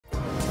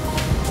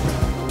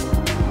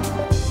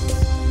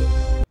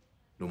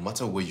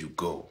matter where you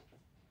go,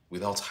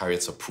 without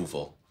Harriet's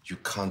approval, you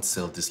can't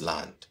sell this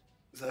land.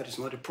 That is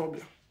not a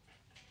problem.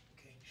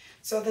 Okay.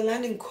 So the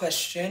land in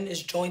question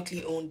is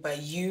jointly owned by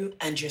you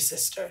and your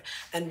sister.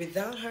 And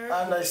without her...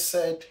 And I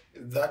said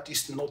that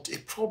is not a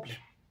problem.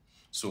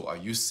 So are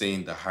you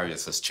saying that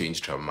Harriet has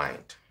changed her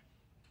mind?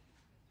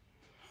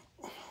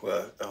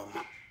 Well,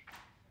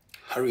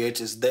 Harriet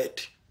is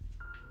dead.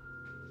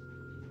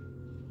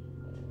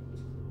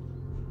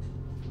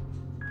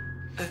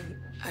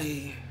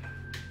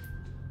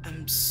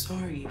 I'm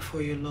sorry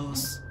for your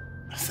loss.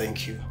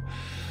 Thank you.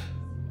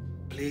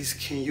 Please,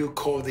 can you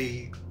call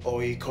the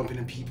oil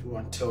company people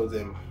and tell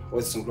them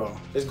what's on ground?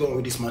 Let's go on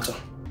with this matter.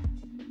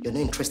 You're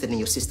not interested in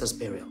your sister's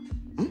burial?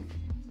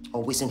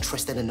 Always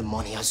interested in the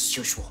money as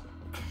usual.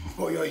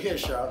 Oh, you're here,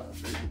 Sha.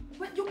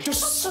 But you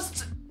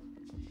just...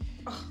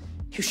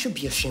 You should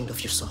be ashamed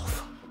of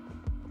yourself.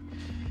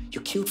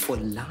 You killed for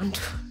land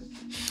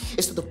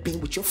instead of being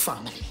with your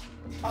family.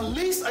 At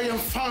least I am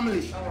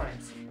family. All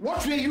right.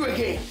 What were you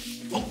again?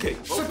 Okay.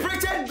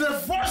 Separated,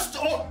 divorced,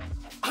 or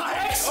her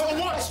ex, or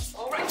what?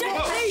 All right.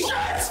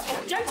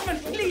 Gentlemen,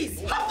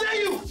 please. How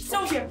dare you?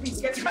 Sylvia,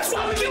 please get to I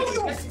swear I'll kill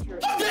you.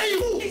 How dare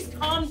you? Please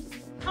calm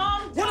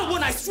down.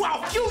 When I swear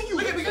I'll kill you.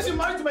 Okay, because you're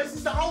married to my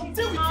sister, I'll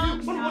deal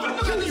with you.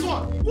 Look at this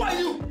one. Who are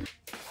you?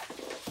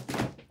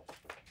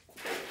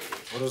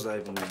 What does that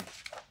even mean?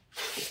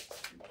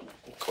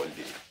 Koli.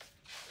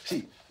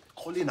 See,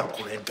 Koli na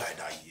correct guy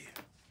that year.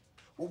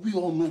 But we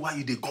all know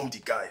why they come the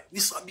guy. We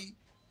sabi.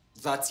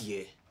 That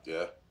year?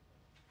 Yeah.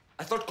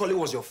 I thought Koli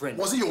was your friend.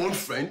 Was he your own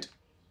friend?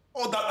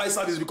 All that I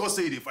said is because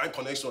say they find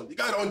connection. The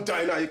guy don't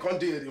die now, he can't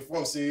do the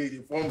form, say the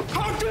form.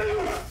 How dare you!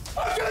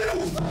 How dare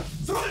you!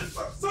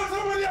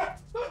 Somebody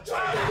else! Don't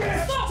try it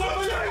again!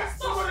 Somebody else!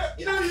 Somebody else!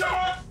 You know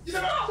what? You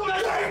know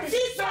what?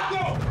 Stop!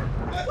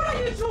 What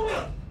are you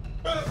doing?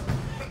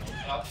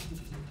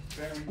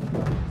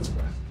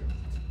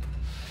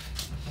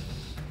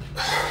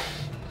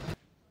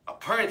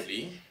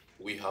 Apparently,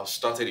 we have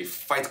started a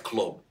fight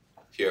club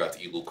here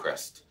at Eagle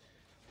Crest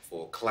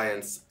for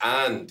clients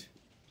and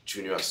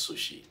junior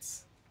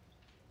associates.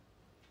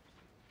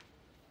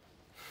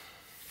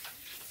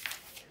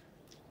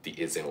 The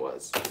isn't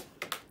was.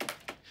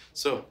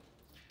 So,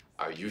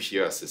 are you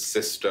here as a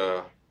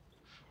sister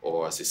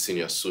or as a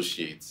senior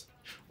associate?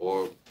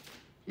 Or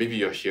maybe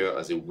you're here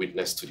as a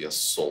witness to the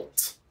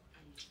assault?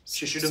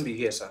 She shouldn't be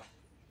here, sir.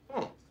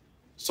 Oh,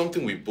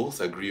 something we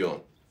both agree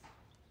on.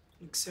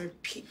 Look, sir,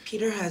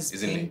 Peter has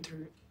Isn't been it?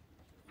 through...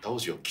 That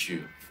was your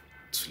cue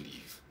to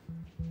leave.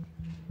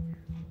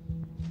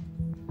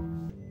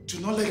 Do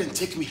not let them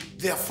take me.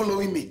 They are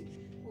following me.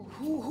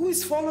 Who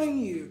is following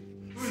you?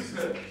 Who is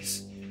that?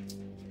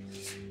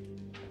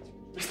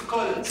 Mr.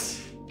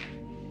 Collins.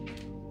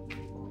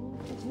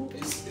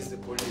 This is the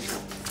police.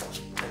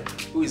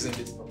 Who is in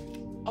this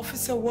problem?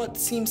 Officer, what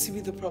seems to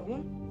be the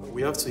problem?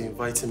 We have to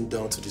invite him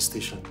down to the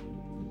station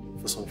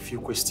for some few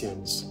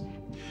questions.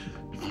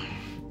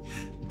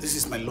 This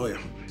is my lawyer,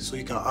 so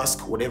you can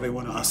ask whatever you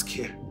want to ask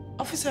here.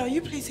 Officer, are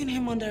you placing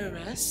him under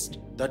arrest?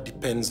 That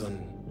depends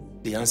on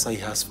the answer he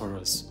has for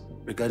us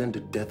regarding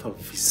the death of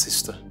his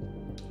sister.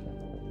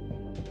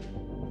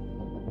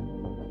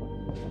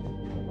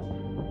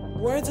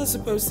 Words are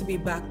supposed to be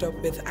backed up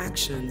with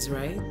actions,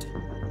 right?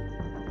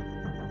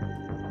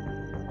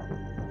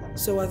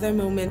 So are there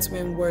moments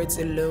when words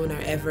alone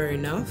are ever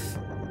enough?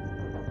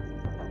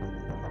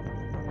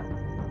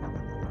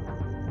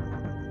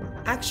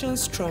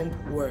 Actions trump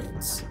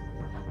words,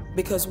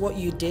 because what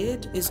you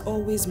did is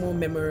always more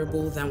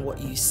memorable than what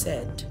you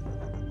said.